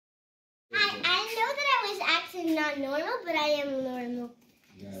acting not normal, but I am normal.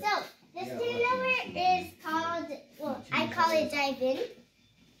 So, this turnover is called, well, I call it dive in.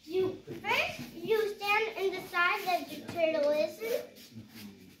 First, you stand in the side that the turtle is in.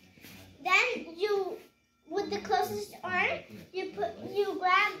 Then, with the closest arm, you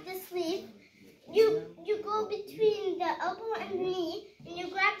grab the sleeve. You go between the elbow and the knee, and you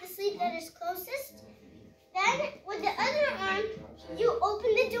grab the sleeve that is closest. Then, with the other arm, you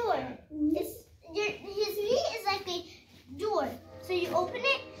open the door. His knee is like a door, so you open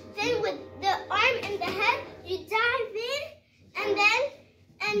it. Then, with the arm and the head, you dive in,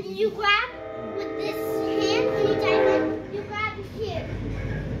 and you grab with this hand. When you dive in, you grab here.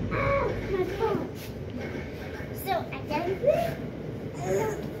 Ow, my phone. So I dive in,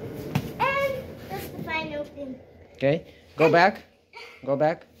 and that's the final thing. Okay, go back. Go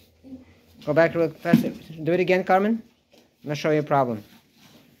back real fast. Do it again, Carmen. I'm going to show you a problem.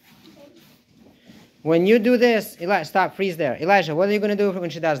 When you do this, Elijah, stop, freeze there. Elijah, what are you going to do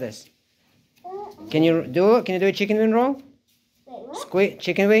when she does this? Can you do a chicken wing roll? Wait, what? Squeeze,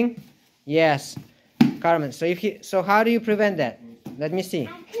 chicken wing? Yes. Carmen, so how do you prevent that? Let me see.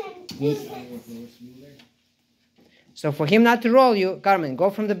 I can do this. So for him not to roll you, Carmen, go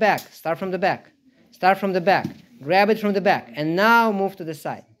from the back. Start from the back. Start from the back. Grab it from the back. And now move to the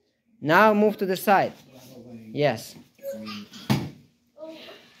side. Now move to the side. Yes.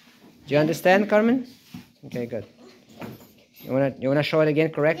 Do you understand, Carmen? Okay, good. You wanna show it again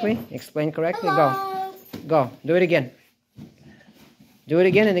correctly? Explain correctly? Go. Go. Do it again. Do it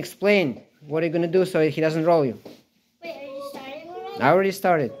again and explain what you're gonna do so he doesn't roll you. Wait, are you starting already? I already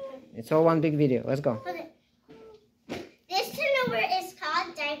started. It's all one big video. Let's go. Okay. This turnover is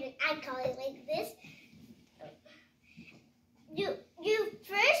called diving. I call it like this. You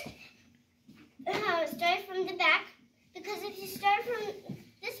first start from the back, because if you start from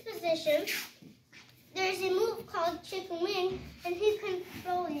this position, there's a move called chicken wing, and he can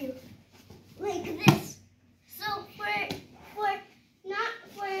control you like this. So for not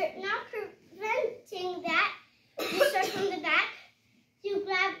preventing that, you start from the back. You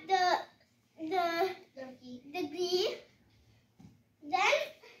grab the gi. Then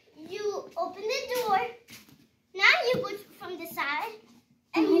you open the door. Now you go from the side,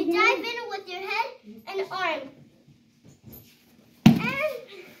 and you dive in with your head and arm. And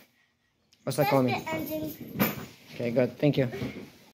What's that called me? that's the ending. Okay, good. Thank you.